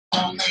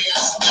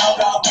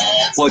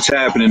What's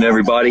happening,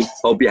 everybody?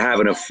 Hope you're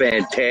having a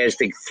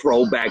fantastic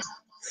throwback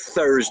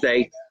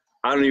Thursday.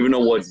 I don't even know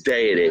what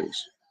day it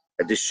is.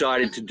 I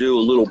decided to do a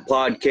little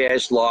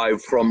podcast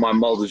live from my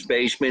mother's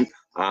basement.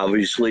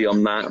 Obviously,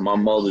 I'm not in my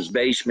mother's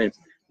basement.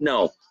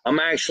 No, I'm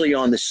actually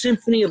on the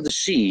Symphony of the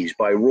Seas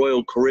by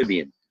Royal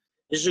Caribbean.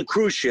 This is a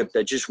cruise ship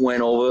that just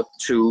went over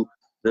to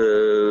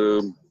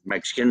the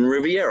Mexican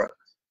Riviera.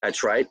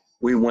 That's right.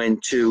 We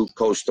went to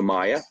Costa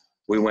Maya.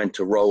 We went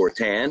to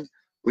Roatan.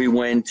 We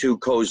went to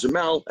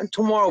Cozumel. And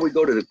tomorrow we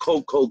go to the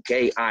Coco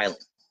Cay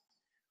Island.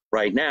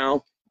 Right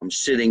now, I'm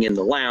sitting in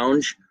the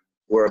lounge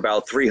where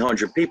about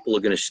 300 people are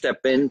going to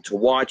step in to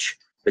watch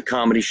the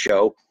comedy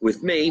show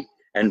with me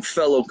and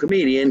fellow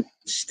comedian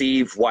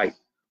Steve White.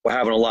 We're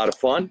having a lot of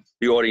fun.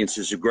 The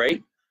audiences are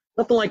great.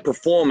 Nothing like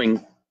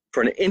performing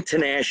for an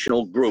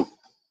international group.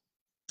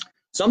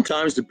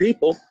 Sometimes the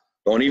people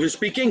don't even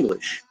speak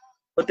English,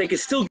 but they can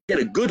still get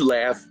a good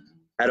laugh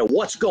out of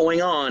what's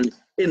going on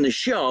in the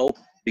show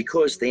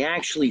because they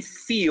actually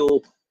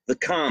feel the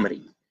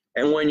comedy.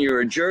 And when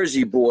you're a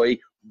Jersey boy,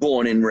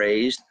 born and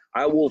raised,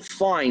 I will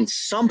find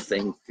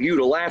something for you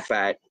to laugh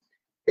at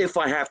if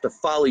I have to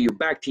follow you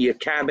back to your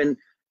cabin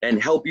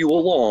and help you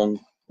along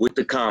with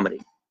the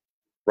comedy.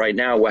 Right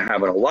now, we're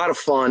having a lot of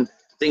fun.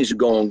 Things are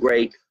going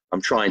great.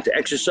 I'm trying to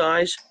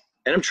exercise,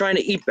 and I'm trying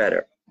to eat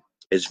better.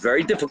 It's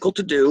very difficult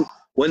to do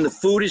when the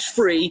food is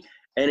free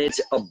and it's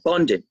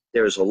abundant.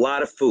 There's a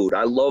lot of food.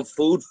 I love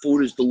food.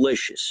 Food is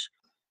delicious.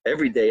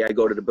 Every day I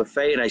go to the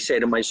buffet and I say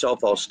to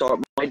myself, I'll start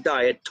my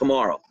diet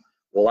tomorrow.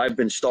 Well, I've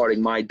been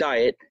starting my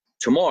diet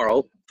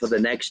tomorrow for the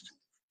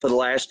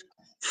last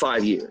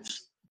 5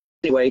 years.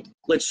 Anyway,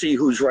 let's see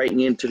who's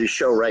writing into the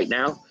show right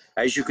now.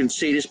 As you can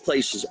see, this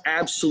place is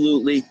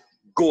absolutely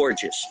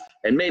gorgeous.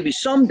 And maybe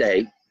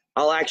someday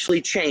I'll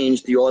actually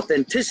change the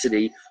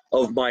authenticity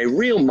of my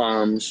real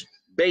mom's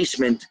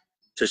basement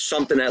to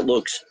something that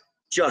looks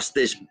just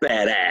this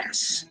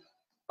badass.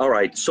 All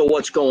right, so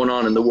what's going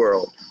on in the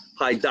world?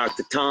 Hi,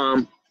 Dr.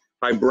 Tom.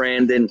 Hi,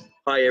 Brandon.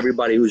 Hi,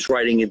 everybody who's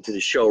writing into the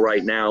show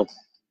right now.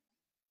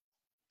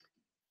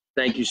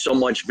 Thank you so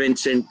much,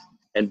 Vincent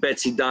and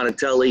Betsy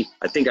Donatelli.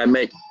 I think I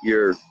met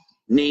your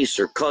niece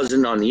or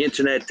cousin on the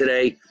internet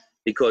today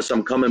because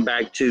I'm coming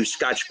back to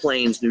Scotch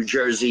Plains, New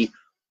Jersey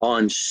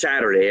on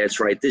Saturday. That's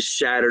right, this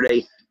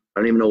Saturday. I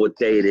don't even know what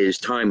day it is.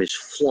 Time is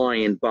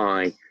flying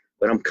by.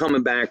 But I'm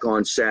coming back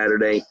on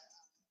Saturday.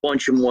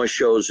 Bunch of more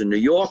shows in New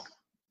York,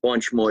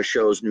 bunch more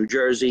shows New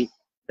Jersey,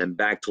 then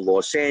back to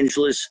Los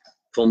Angeles.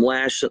 From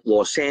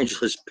Los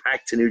Angeles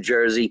back to New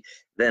Jersey,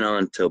 then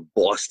on to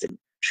Boston,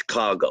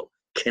 Chicago,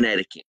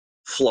 Connecticut,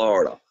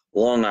 Florida,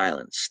 Long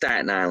Island,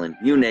 Staten Island,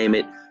 you name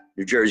it.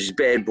 New Jersey's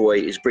bad boy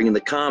is bringing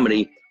the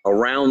comedy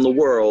around the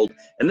world.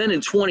 And then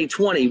in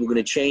 2020, we're going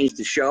to change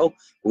the show.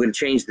 We're going to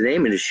change the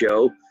name of the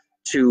show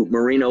to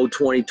Marino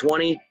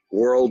 2020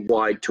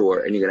 Worldwide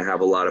Tour, and you're going to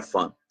have a lot of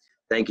fun.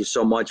 Thank you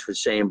so much for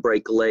saying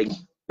break a leg.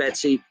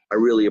 Betsy, I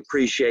really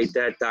appreciate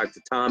that.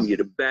 Dr. Tom, you're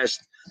the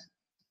best.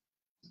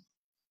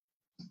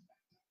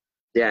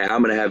 Yeah,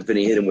 I'm going to have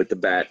Vinny hit him with the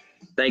bat.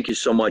 Thank you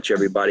so much,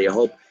 everybody. I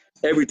hope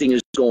everything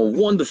is going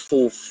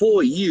wonderful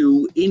for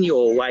you in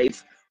your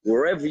life,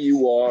 wherever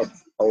you are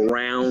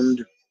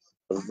around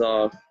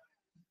the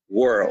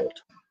world.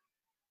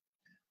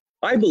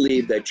 I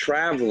believe that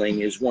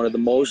traveling is one of the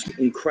most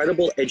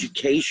incredible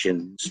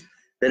educations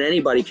that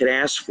anybody could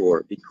ask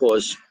for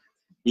because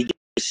you get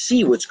to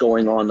see what's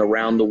going on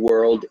around the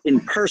world in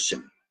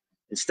person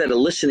instead of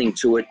listening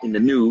to it in the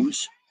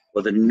news,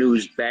 or the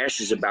news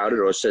bashes about it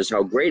or says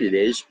how great it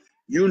is.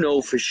 You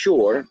know for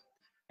sure,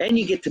 and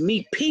you get to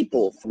meet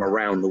people from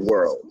around the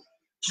world.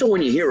 So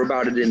when you hear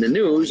about it in the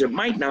news, it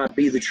might not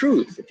be the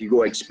truth. If you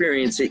go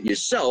experience it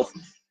yourself,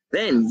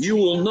 then you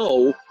will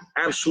know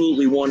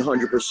absolutely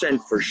 100%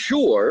 for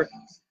sure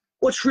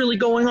what's really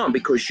going on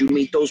because you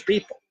meet those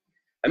people.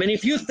 I mean,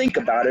 if you think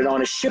about it,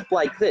 on a ship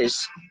like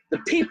this, the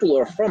people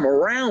are from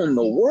around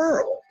the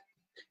world.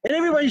 And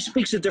everybody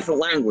speaks a different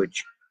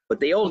language, but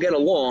they all get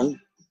along.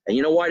 And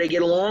you know why they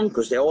get along?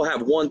 Because they all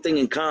have one thing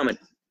in common.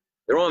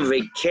 They're on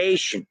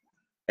vacation,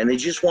 and they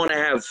just want to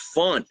have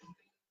fun.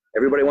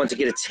 Everybody wants to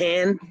get a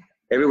tan.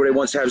 Everybody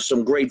wants to have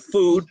some great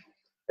food.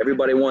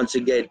 Everybody wants to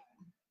get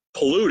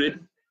polluted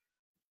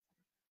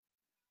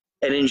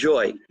and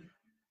enjoy.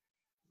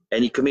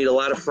 And you can meet a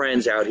lot of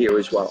friends out here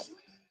as well.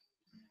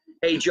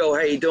 Hey, Joe,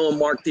 how you doing?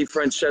 Mark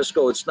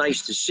DiFrancesco, it's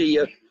nice to see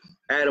you.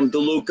 Adam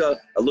DeLuca,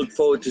 I look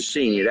forward to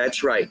seeing you.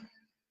 That's right.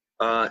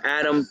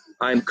 Adam,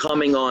 I'm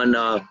coming on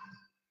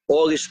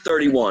August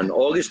 31.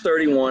 August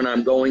 31,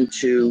 I'm going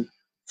to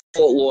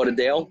Fort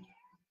Lauderdale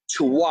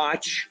to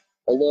watch,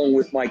 along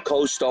with my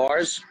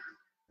co-stars,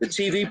 the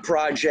TV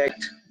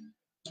project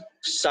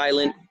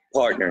Silent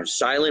Partners.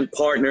 Silent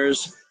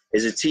Partners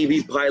is a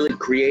TV pilot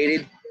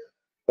created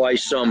by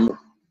some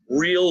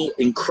real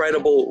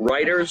incredible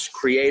writers,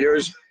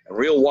 creators, and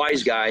real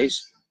wise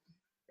guys.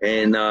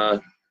 And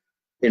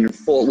in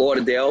Fort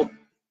Lauderdale,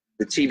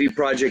 the TV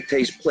project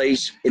takes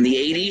place in the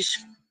 80s,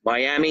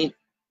 Miami.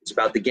 It's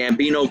about the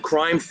Gambino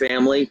crime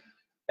family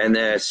and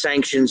the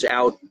sanctions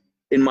out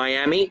in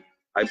Miami.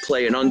 I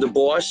play an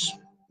underboss,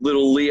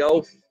 little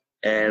Leo,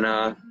 and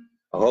I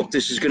hope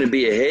this is going to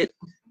be a hit,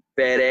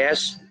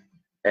 badass,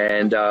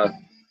 and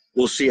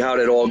we'll see how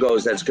that all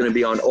goes. That's going to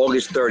be on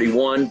August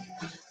 31.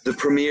 The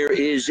premiere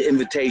is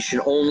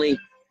invitation only.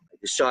 I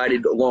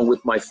decided, along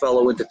with my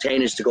fellow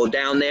entertainers, to go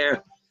down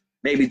there,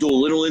 maybe do a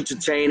little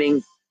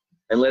entertaining,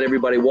 and let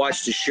everybody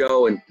watch the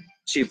show and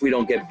see if we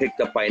don't get picked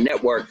up by a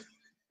network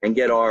and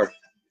get our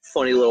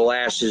funny little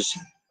asses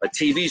a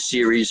TV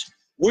series,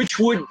 which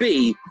would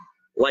be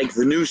like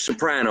the new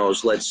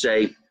Sopranos, let's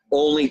say,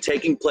 only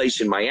taking place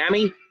in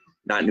Miami,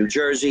 not New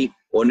Jersey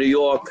or New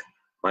York,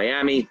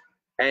 Miami,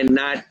 and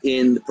not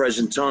in the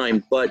present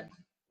time, but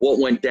what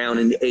went down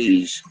in the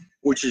 80s,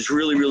 which is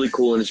really, really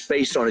cool, and it's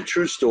based on a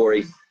true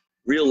story,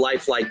 real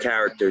lifelike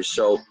characters.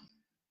 So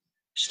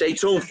stay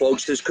tuned,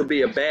 folks. This could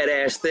be a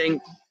badass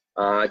thing.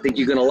 I think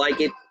you're going to like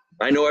it.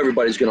 I know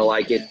everybody's going to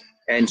like it,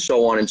 and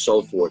so on and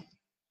so forth.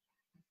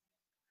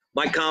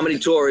 My comedy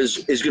tour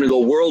is going to go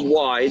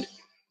worldwide,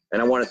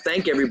 and I want to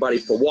thank everybody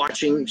for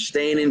watching,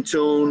 staying in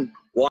tune,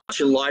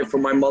 watching live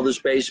from my mother's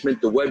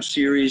basement, the web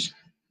series,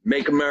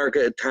 Make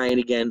America Italian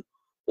Again.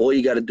 All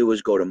you got to do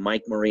is go to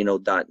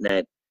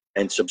MikeMarino.net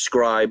and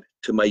subscribe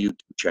to my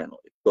YouTube channel.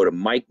 Go to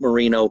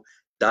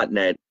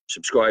MikeMarino.net,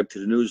 subscribe to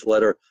the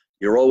newsletter.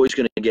 You're always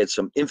going to get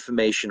some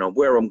information on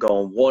where I'm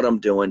going, what I'm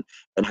doing,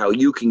 and how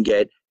you can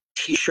get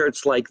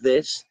T-shirts like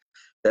this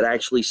that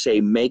actually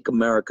say Make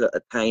America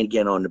Italian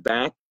Again on the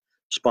back,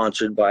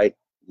 sponsored by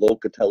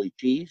Locatelli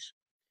Cheese.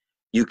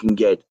 You can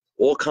get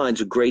all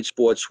kinds of great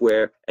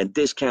sportswear and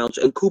discounts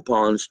and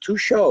coupons to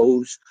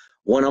shows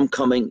when I'm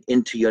coming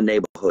into your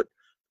neighborhood.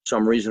 For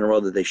some reason or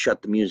other, they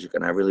shut the music,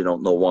 and I really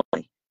don't know why.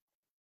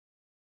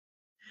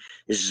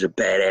 This is a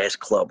badass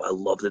club. I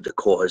love the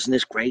decor. Isn't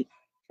this great?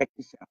 Check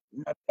this out.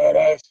 Isn't that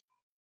badass?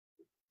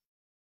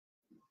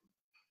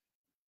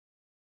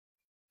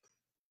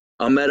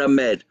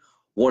 Ahmed,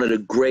 one of the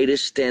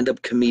greatest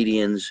stand-up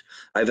comedians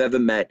I've ever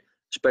met,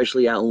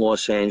 especially out in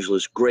Los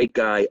Angeles. Great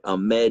guy,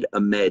 Ahmed.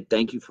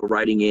 Thank you for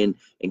writing in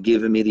and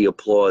giving me the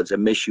applause. I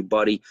miss you,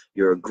 buddy.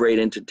 You're a great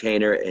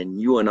entertainer, and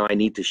you and I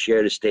need to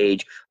share the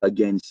stage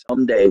again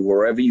someday,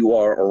 wherever you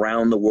are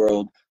around the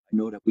world. I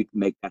know that we can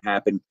make that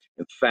happen.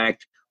 In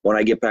fact, when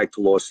I get back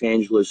to Los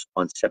Angeles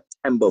on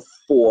September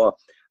 4,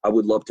 I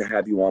would love to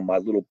have you on my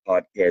little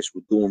podcast.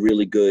 We're doing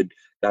really good.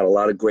 Got a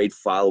lot of great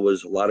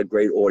followers, a lot of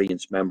great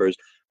audience members.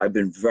 I've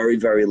been very,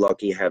 very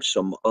lucky to have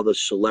some other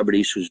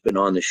celebrities who's been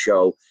on the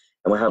show,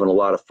 and we're having a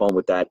lot of fun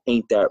with that.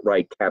 Ain't that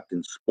right,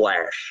 Captain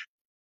Splash?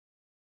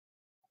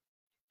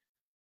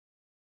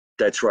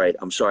 That's right.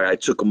 I'm sorry. I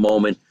took a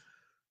moment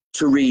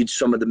to read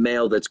some of the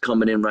mail that's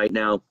coming in right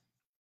now.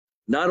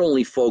 Not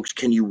only, folks,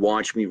 can you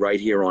watch me right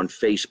here on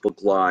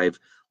Facebook Live,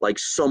 like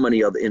so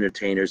many other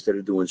entertainers that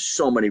are doing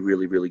so many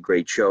really, really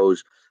great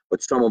shows,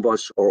 but some of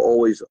us are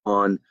always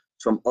on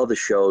some other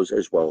shows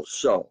as well.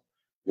 So,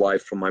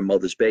 Live from My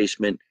Mother's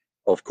Basement,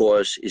 of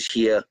course, is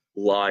here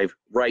live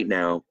right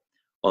now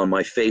on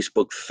my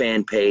Facebook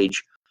fan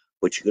page,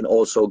 but you can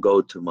also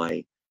go to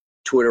my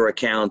Twitter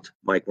account,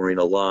 Mike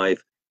Marino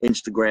Live,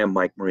 Instagram,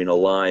 Mike Marino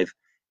Live,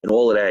 and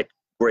all of that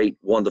great,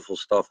 wonderful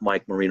stuff,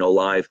 Mike Marino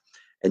Live.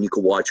 And you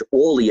can watch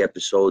all the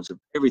episodes of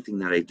everything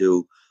that I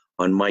do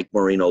on Mike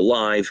Marino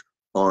Live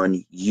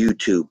on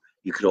YouTube.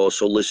 You could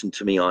also listen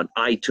to me on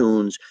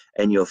iTunes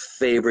and your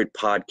favorite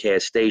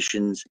podcast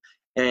stations.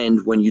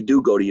 And when you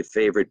do go to your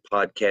favorite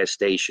podcast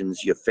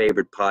stations, your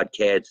favorite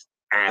podcast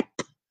app,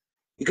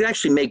 you can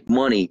actually make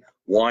money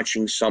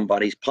watching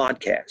somebody's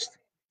podcast.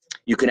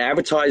 You can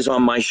advertise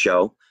on my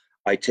show.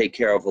 I take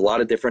care of a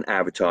lot of different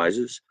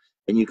advertisers.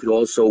 And you could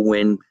also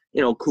win,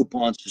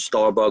 coupons to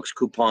Starbucks,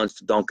 coupons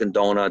to Dunkin'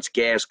 Donuts,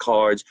 gas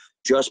cards,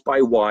 just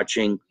by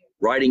watching,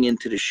 writing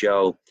into the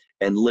show,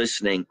 and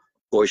listening.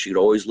 Of course, you could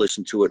always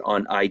listen to it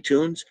on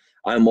iTunes.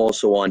 I'm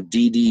also on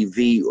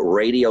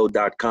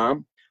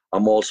ddvradio.com.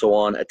 I'm also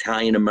on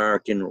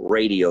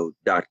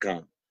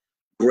ItalianAmericanRadio.com.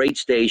 Great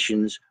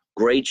stations,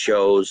 great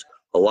shows,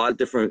 a lot of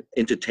different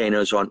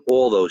entertainers on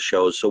all those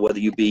shows. So whether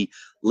you be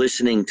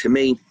listening to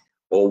me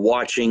or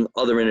watching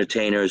other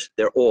entertainers,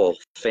 they're all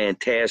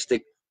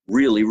fantastic,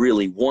 really,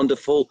 really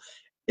wonderful,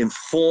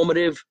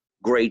 informative,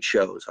 great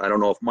shows. I don't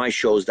know if my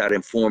show is that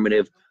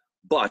informative,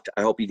 but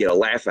I hope you get a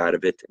laugh out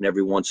of it. And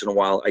every once in a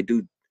while, I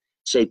do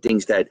say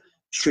things that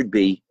should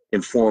be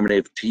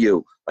informative to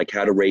you, like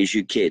how to raise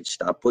your kids.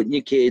 Stop putting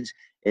your kids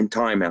in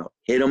timeout.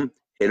 Hit them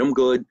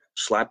good,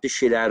 slap the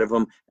shit out of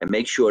them, and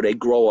make sure they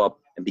grow up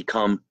and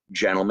become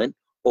gentlemen,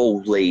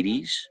 old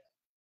ladies,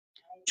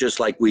 just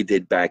like we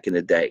did back in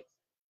the day.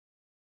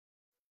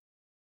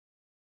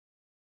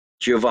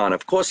 Giovanna,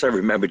 of course I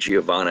remember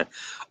Giovanna.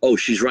 Oh,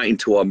 she's writing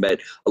to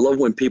Ahmed. I love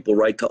when people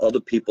write to other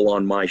people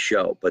on my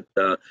show, but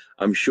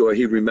I'm sure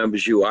he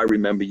remembers you. I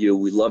remember you.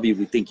 We love you.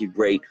 We think you're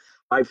great.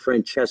 Hi,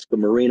 Francesca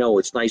Marino.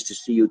 It's nice to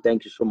see you.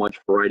 Thank you so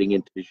much for writing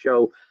into the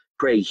show.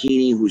 Craig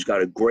Heaney, who's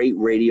got a great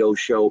radio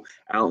show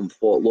out in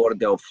Fort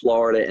Lauderdale,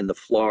 Florida, and the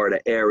Florida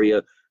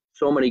area.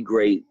 So many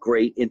great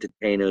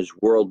entertainers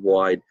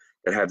worldwide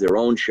that have their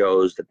own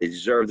shows, that they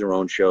deserve their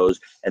own shows,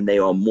 and they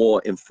are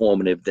more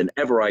informative than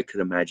ever I could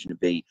imagine to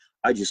be.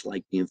 I just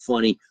like being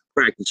funny,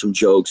 cracking some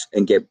jokes,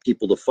 and get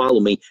people to follow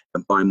me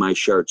and buy my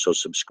shirt. So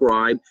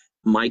subscribe,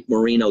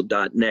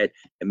 MikeMarino.net,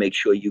 and make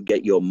sure you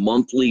get your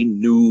monthly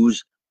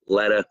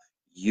newsletter.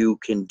 You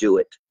can do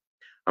it.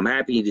 I'm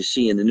happy to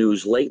see in the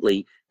news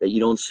lately that you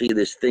don't see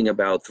this thing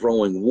about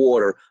throwing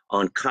water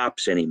on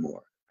cops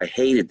anymore. I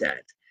hated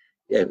that.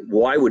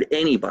 Why would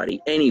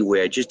anybody,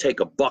 anywhere, just take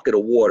a bucket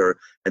of water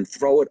and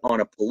throw it on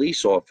a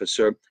police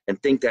officer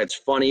and think that's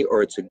funny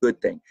or it's a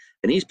good thing?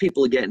 And these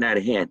people are getting out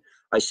of hand.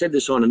 I said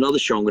this on another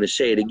show. I'm going to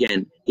say it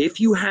again. If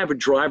you have a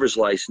driver's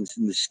license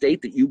in the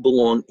state that you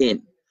belong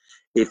in,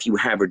 if you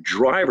have a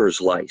driver's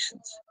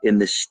license in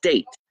the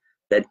state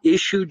that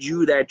issued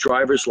you that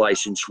driver's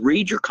license,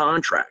 read your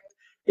contract.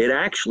 It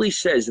actually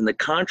says in the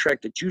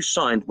contract that you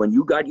signed when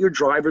you got your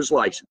driver's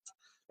license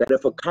that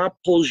if a cop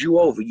pulls you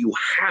over, you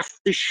have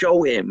to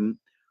show him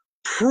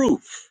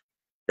proof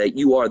that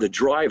you are the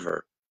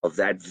driver of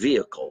that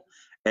vehicle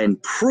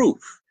and proof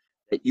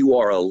that you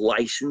are a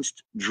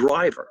licensed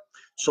driver.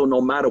 So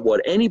no matter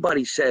what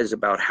anybody says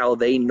about how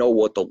they know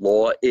what the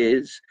law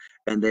is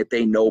and that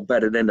they know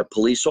better than the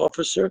police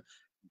officer,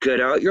 get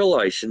out your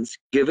license,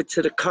 give it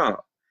to the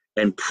cop,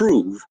 and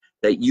prove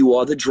that you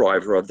are the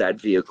driver of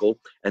that vehicle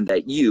and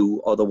that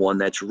you are the one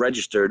that's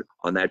registered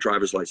on that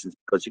driver's license.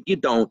 Because if you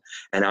don't,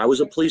 and I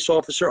was a police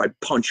officer, I'd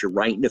punch you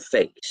right in the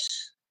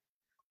face.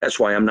 That's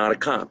why I'm not a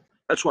cop.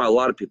 That's why a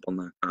lot of people are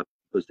not cops,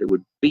 because they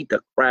would beat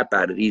the crap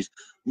out of these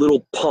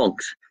little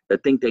punks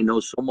that think they know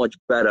so much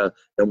better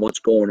than what's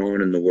going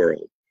on in the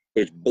world.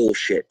 It's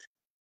bullshit.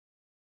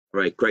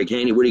 Right, Craig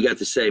Haney, what do you got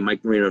to say?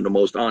 Mike Marino, the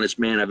most honest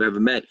man I've ever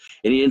met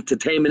in the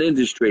entertainment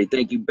industry.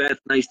 Thank you, Beth.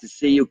 Nice to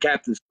see you.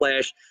 Captain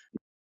Splash,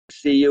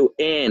 see you.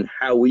 And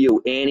how are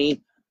you,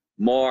 Annie?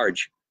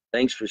 Marge,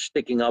 thanks for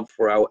sticking up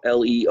for our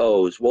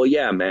LEOs. Well,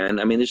 yeah, man.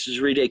 I mean, this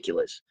is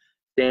ridiculous.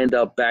 Stand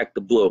up, back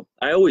the blue.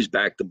 I always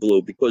back the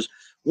blue, because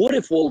what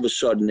if all of a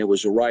sudden there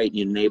was a riot in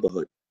your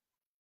neighborhood?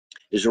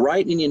 There's a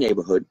riot in your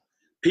neighborhood.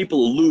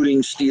 People are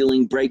looting,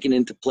 stealing, breaking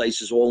into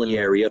places all in the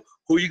area.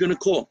 Who are you going to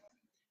call?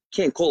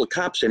 Can't call the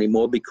cops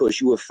anymore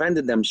because you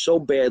offended them so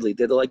badly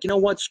that they're like, you know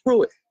what,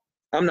 screw it.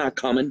 I'm not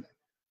coming.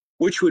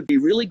 Which would be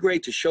really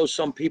great to show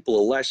some people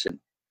a lesson,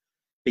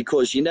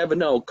 because you never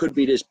know. It could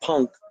be this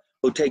punk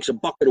who takes a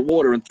bucket of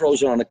water and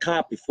throws it on a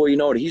cop. Before you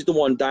know it, he's the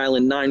one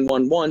dialing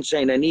 911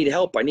 saying, I need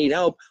help, I need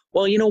help.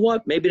 Well, you know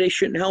what? Maybe they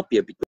shouldn't help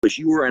you because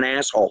you were an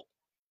asshole.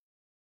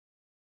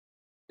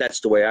 That's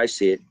the way I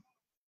see it.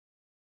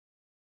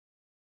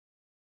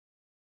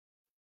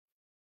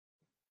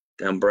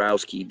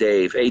 Dombrowski,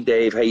 Dave. Hey,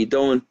 Dave, how you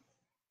doing?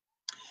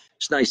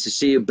 It's nice to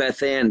see you,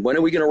 Beth Ann. When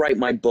are we going to write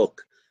my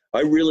book?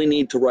 I really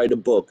need to write a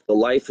book, The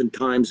Life and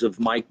Times of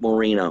Mike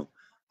Marino,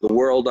 the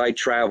world I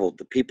traveled,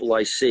 the people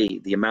I see,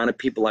 the amount of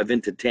people I've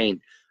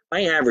entertained.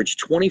 I average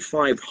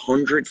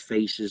 2,500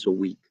 faces a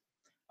week.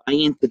 I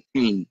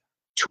entertain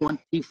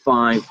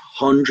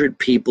 2,500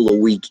 people a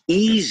week.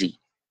 Easy.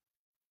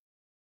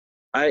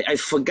 I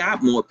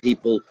forgot more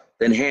people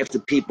than half the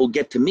people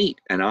get to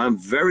meet. And I'm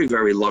very,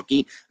 very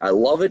lucky. I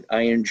love it.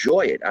 I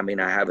enjoy it. I mean,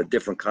 I have a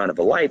different kind of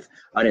a life.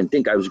 I didn't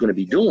think I was going to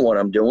be doing what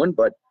I'm doing,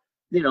 but,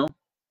 you know,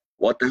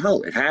 what the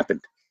hell? It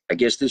happened. I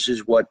guess this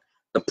is what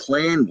the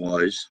plan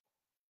was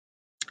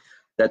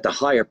that the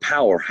higher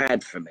power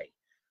had for me.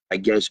 I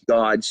guess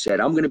God said,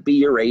 I'm going to be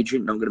your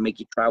agent and I'm going to make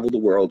you travel the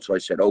world. So I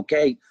said,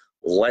 okay,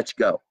 let's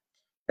go.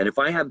 And if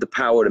I have the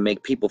power to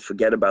make people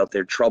forget about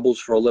their troubles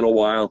for a little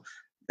while,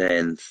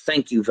 then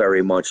thank you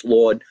very much,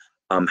 Lord.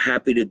 I'm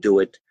happy to do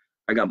it.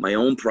 I got my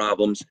own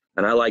problems,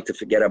 and I like to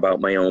forget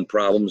about my own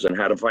problems. And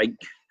how do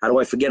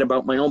I forget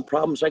about my own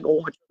problems? I go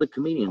watch other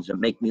comedians that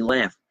make me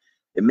laugh.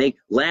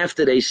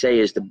 Laughter, they say,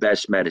 is the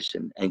best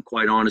medicine. And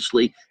quite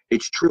honestly,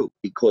 it's true,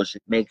 because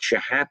it makes you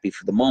happy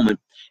for the moment.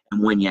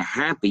 And when you're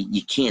happy,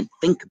 you can't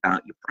think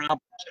about your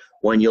problems.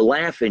 When you're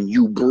laughing,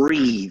 you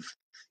breathe.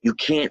 You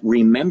can't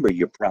remember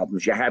your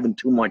problems. You're having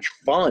too much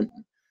fun.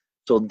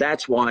 So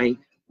that's why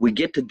we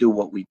get to do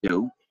what we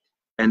do.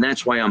 And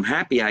that's why I'm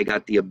happy I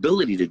got the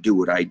ability to do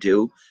what I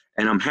do.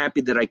 And I'm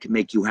happy that I can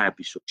make you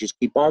happy. So just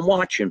keep on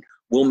watching.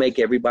 We'll make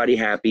everybody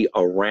happy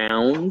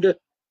around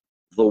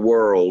the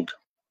world.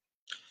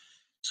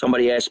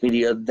 Somebody asked me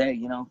the other day,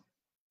 you know,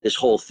 this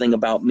whole thing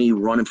about me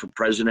running for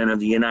president of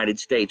the United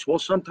States. Well,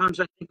 sometimes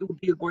I think it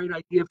would be a great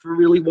idea if it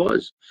really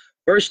was.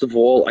 First of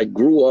all, I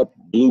grew up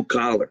blue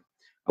collar.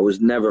 I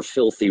was never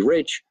filthy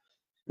rich.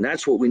 And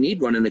that's what we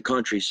need running the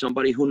country,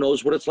 somebody who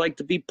knows what it's like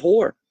to be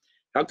poor.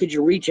 How could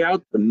you reach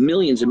out to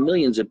millions and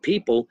millions of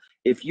people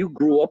if you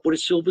grew up with a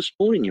silver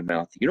spoon in your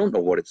mouth? You don't know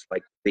what it's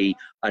like to be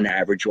an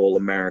average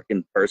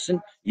all-American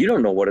person. You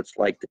don't know what it's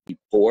like to be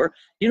poor.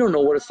 You don't know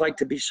what it's like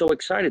to be so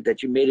excited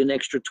that you made an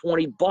extra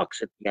 $20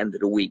 at the end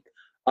of the week.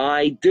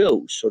 I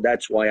do. So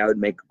that's why I would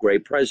make a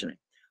great president.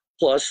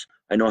 Plus,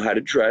 I know how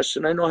to dress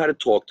and I know how to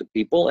talk to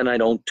people, and I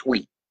don't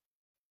tweet.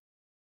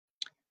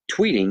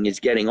 Tweeting is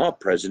getting our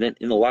president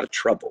in a lot of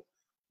trouble.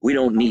 We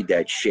don't need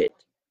that shit.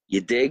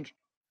 You dig?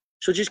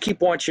 So just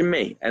keep watching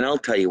me, and I'll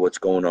tell you what's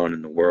going on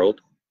in the world.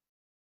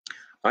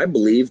 I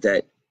believe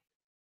that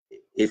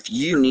if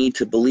you need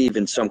to believe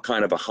in some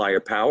kind of a higher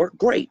power,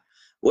 great.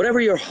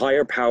 Whatever your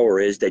higher power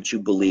is that you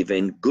believe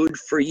in, good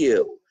for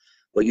you.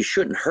 But you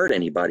shouldn't hurt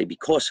anybody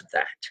because of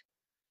that.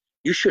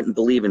 You shouldn't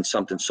believe in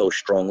something so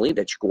strongly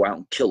that you go out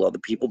and kill other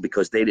people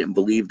because they didn't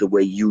believe the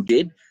way you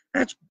did.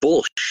 That's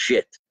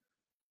bullshit.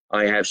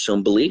 I have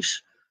some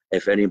beliefs.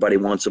 If anybody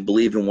wants to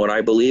believe in what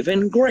I believe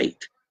in,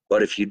 great.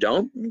 But if you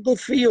don't, good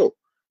for you.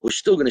 We're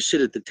still going to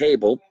sit at the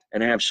table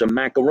and have some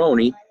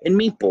macaroni and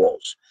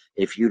meatballs.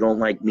 If you don't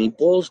like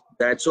meatballs,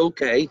 that's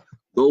okay.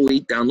 Go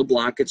eat down the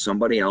block at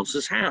somebody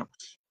else's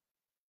house.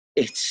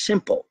 It's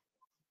simple.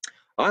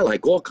 I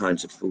like all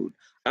kinds of food.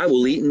 I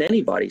will eat in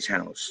anybody's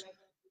house.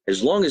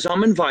 As long as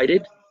I'm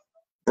invited,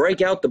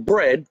 break out the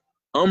bread,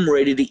 I'm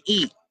ready to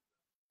eat.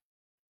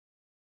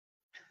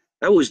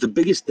 That was the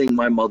biggest thing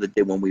my mother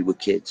did when we were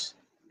kids.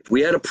 If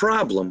we had a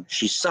problem,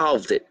 she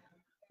solved it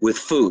with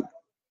food.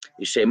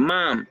 You say,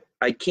 Mom,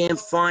 I can't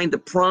find the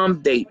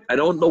prom date. I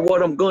don't know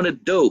what I'm going to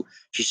do.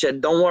 She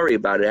said, don't worry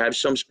about it. Have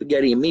some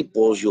spaghetti and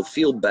meatballs. You'll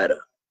feel better.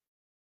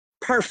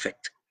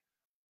 Perfect.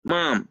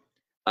 Mom,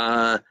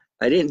 I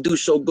didn't do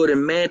so good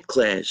in math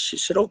class. She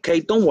said, okay,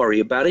 don't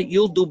worry about it.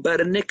 You'll do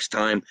better next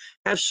time.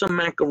 Have some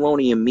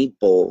macaroni and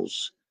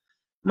meatballs.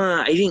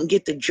 Ma, I didn't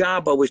get the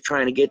job I was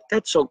trying to get.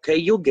 That's okay.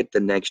 You'll get the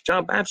next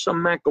job. Have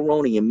some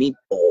macaroni and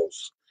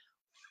meatballs.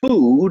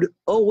 Food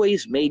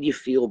always made you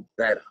feel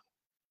better.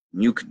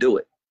 You could do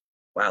it.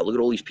 Wow, look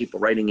at all these people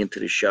writing into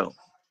the show.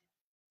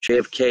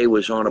 JFK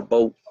was on a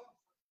boat.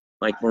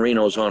 Mike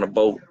Marino's on a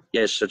boat.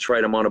 Yes, that's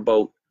right, I'm on a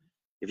boat.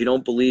 If you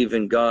don't believe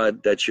in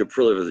God, that's your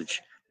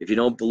privilege. If you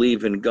don't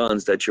believe in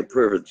guns, that's your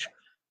privilege.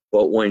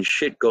 But when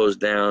shit goes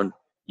down,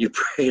 you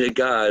pray to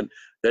God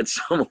that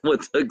someone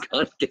with a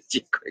gun gets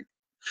you quick.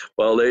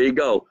 Well, there you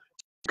go.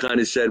 Kind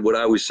of said what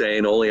I was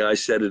saying, only I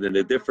said it in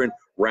a different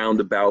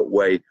roundabout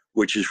way,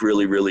 which is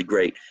really, really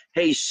great.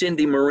 Hey,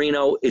 Cindy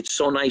Marino, it's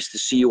so nice to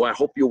see you. I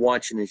hope you're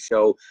watching the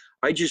show.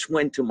 I just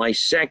went to my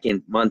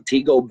second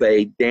Montego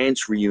Bay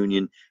dance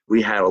reunion.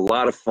 We had a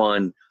lot of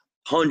fun.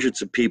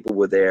 Hundreds of people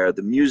were there.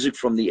 The music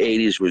from the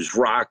 80s was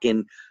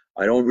rocking.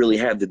 I don't really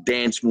have the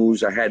dance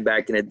moves I had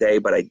back in the day,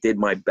 but I did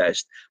my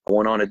best. I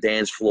went on a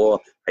dance floor.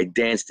 I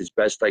danced as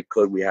best I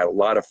could. We had a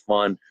lot of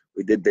fun.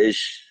 We did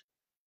this,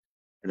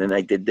 and then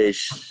I did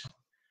this,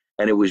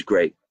 and it was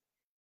great.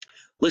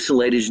 Listen,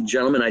 ladies and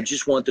gentlemen, I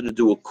just wanted to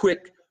do a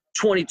quick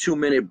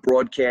 22-minute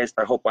broadcast.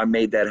 I hope I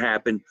made that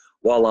happen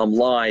while I'm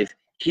live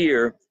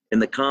here in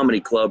the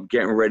Comedy Club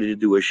getting ready to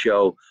do a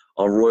show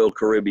on Royal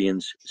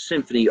Caribbean's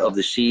Symphony of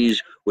the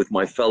Seas with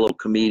my fellow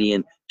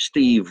comedian,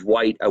 Steve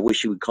White. I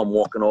wish he would come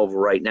walking over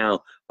right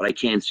now, but I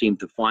can't seem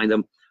to find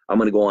him. I'm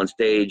going to go on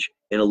stage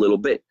in a little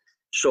bit.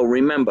 So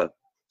remember,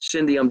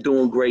 Cindy, I'm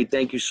doing great.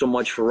 Thank you so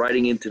much for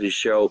writing into the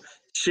show.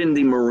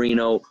 Cindy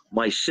Marino,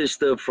 my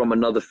sister from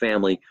another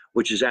family,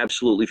 which is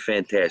absolutely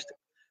fantastic.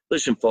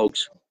 Listen,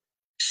 folks,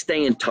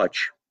 stay in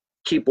touch.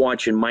 Keep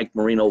watching Mike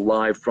Marino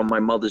live from my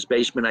mother's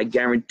basement. I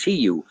guarantee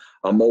you,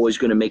 I'm always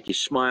going to make you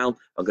smile.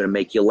 I'm going to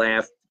make you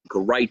laugh. You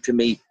can write to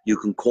me. You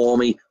can call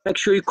me. Make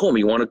sure you call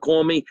me. You want to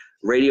call me?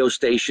 Radio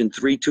station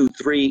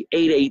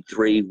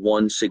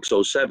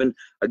 323-883-1607.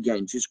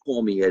 Again, just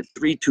call me at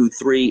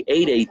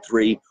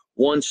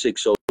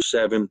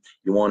 323-883-1607.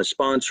 You want to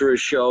sponsor a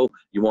show?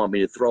 You want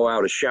me to throw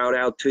out a shout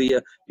out to you?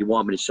 You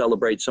want me to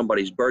celebrate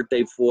somebody's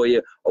birthday for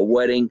you? A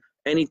wedding?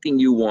 Anything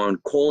you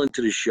want, call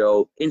into the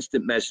show,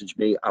 instant message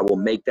me. I will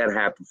make that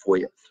happen for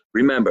you.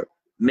 Remember,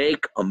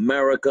 make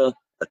America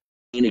a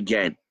thing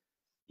again.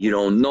 You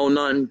don't know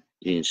nothing,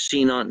 you didn't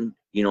see nothing,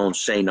 you don't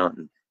say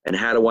nothing. And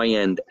how do I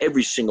end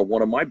every single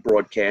one of my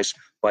broadcasts?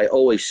 By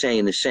always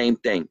saying the same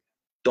thing.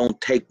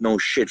 Don't take no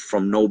shit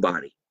from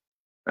nobody.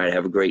 All right,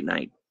 have a great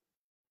night.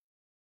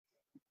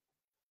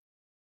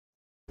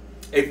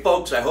 Hey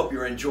folks, I hope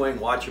you're enjoying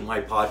watching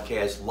my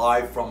podcast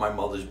live from my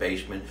mother's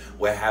basement.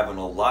 We're having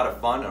a lot of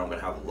fun, and I'm going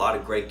to have a lot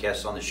of great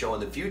guests on the show in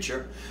the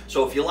future.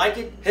 So if you like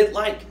it, hit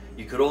like.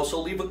 You could also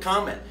leave a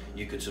comment.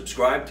 You could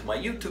subscribe to my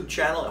YouTube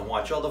channel and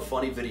watch other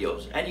funny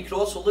videos. And you could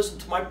also listen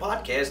to my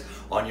podcast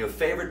on your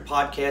favorite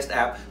podcast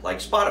app like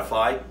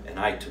Spotify and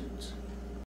iTunes.